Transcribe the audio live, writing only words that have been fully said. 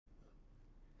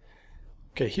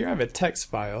Okay, here I have a text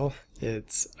file.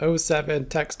 It's 07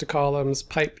 text to columns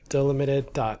pipe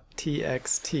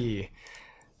delimited.txt.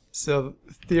 So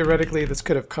theoretically, this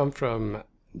could have come from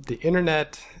the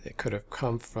internet. It could have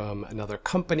come from another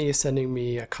company sending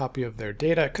me a copy of their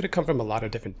data. It could have come from a lot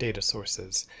of different data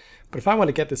sources. But if I want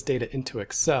to get this data into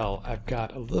Excel, I've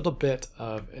got a little bit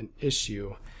of an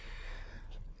issue.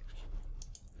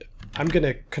 I'm going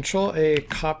to Control A,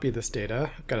 copy this data.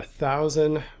 I've got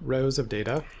 1,000 rows of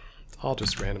data. It's all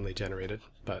just randomly generated,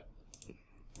 but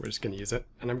we're just going to use it.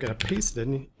 And I'm going to paste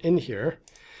it in here.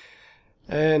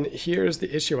 And here's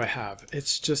the issue I have.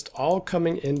 It's just all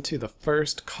coming into the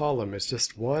first column. It's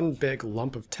just one big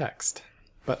lump of text.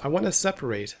 But I want to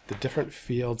separate the different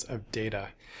fields of data.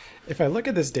 If I look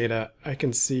at this data, I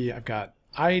can see I've got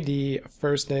ID,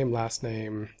 first name, last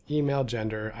name, email,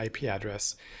 gender, IP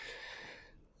address.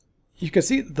 You can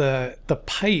see the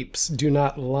pipes do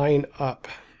not line up.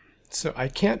 So I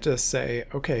can't just say,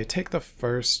 okay, take the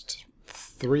first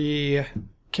 3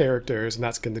 characters and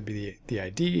that's going to be the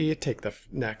ID, take the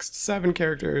next 7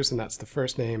 characters and that's the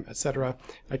first name, etc.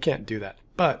 I can't do that.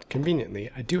 But conveniently,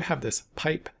 I do have this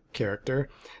pipe character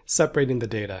separating the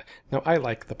data. Now I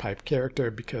like the pipe character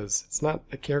because it's not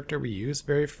a character we use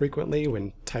very frequently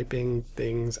when typing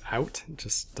things out. It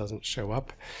just doesn't show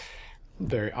up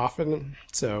very often.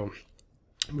 So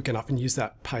we can often use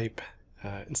that pipe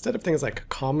instead of things like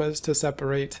commas to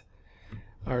separate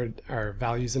our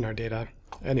values in our data.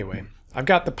 Anyway, I've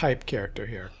got the pipe character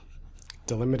here,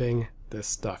 delimiting this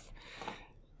stuff.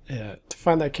 To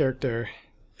find that character,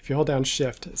 if you hold down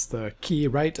Shift, it's the key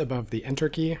right above the Enter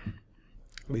key,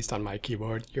 at least on my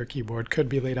keyboard. Your keyboard could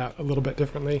be laid out a little bit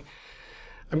differently.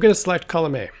 I'm going to select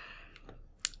column A.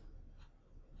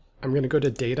 I'm going to go to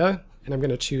Data, and I'm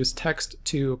going to choose Text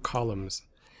to Columns.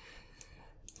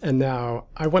 And now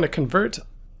I want to convert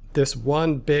this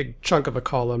one big chunk of a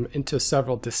column into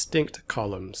several distinct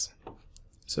columns.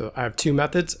 So I have 2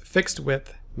 methods. Fixed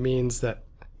width means that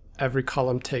every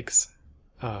column takes,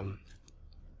 all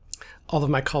of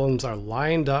my columns are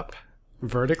lined up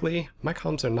vertically. My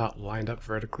columns are not lined up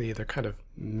vertically. They're kind of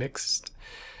mixed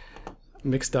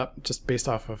up just based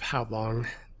off of how long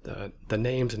the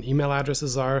names and email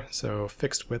addresses are. So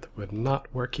fixed width would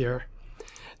not work here.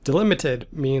 Delimited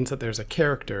means that there's a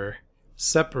character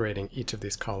separating each of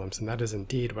these columns, and that is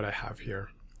indeed what I have here.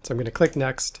 So I'm going to click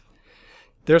Next.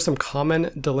 There are some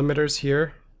common delimiters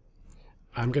here.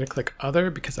 I'm going to click Other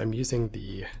because I'm using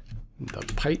the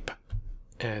pipe.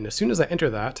 And as soon as I enter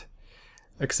that,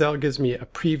 Excel gives me a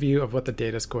preview of what the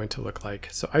data is going to look like.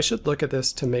 So I should look at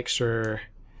this to make sure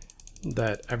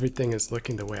that everything is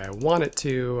looking the way I want it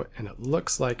to, and it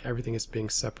looks like everything is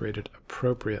being separated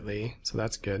appropriately. So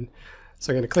that's good.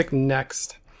 So I'm going to click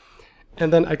Next,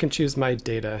 and then I can choose my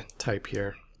data type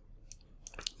here.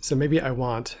 So maybe I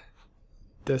want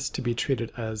this to be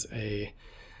treated as the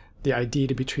ID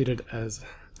to be treated as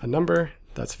a number.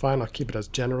 That's fine. I'll keep it as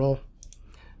general.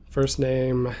 First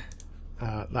name,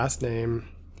 last name,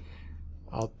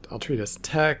 I'll treat as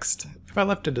text. If I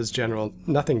left it as general,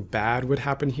 nothing bad would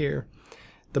happen here.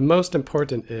 The most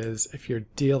important is if you're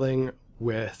dealing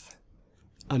with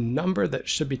a number that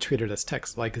should be treated as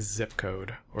text, like zip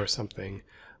code or something,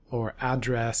 or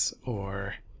address,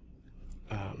 or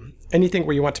anything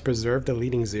where you want to preserve the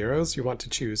leading zeros, you want to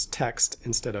choose text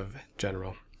instead of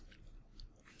general.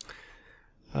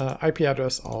 IP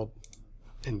address, I'll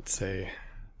say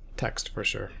text for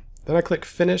sure. Then I click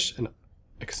Finish, and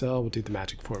Excel will do the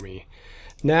magic for me.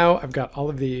 Now I've got all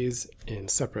of these in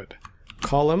separate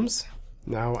columns.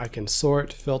 Now I can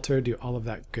sort, filter, do all of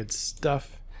that good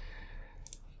stuff.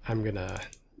 I'm gonna,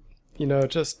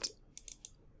 just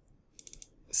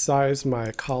size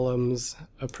my columns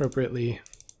appropriately.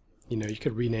 You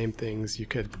could rename things, you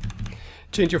could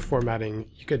change your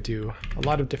formatting, you could do a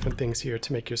lot of different things here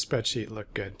to make your spreadsheet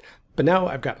look good. But now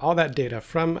I've got all that data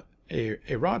from a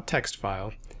raw text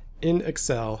file in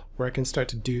Excel where I can start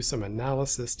to do some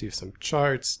analysis, do some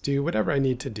charts, do whatever I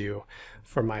need to do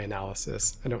for my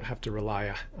analysis. I don't have to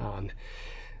rely on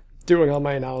doing all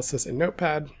my analysis in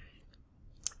Notepad.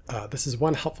 This is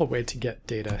one helpful way to get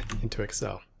data into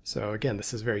Excel. So again,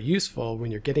 this is very useful when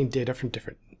you're getting data from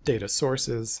different data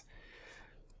sources.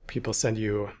 People send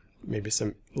you maybe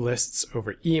some lists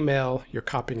over email. You're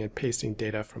copying and pasting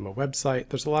data from a website.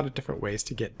 There's a lot of different ways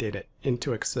to get data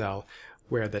into Excel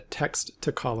where the text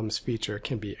to columns feature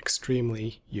can be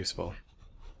extremely useful.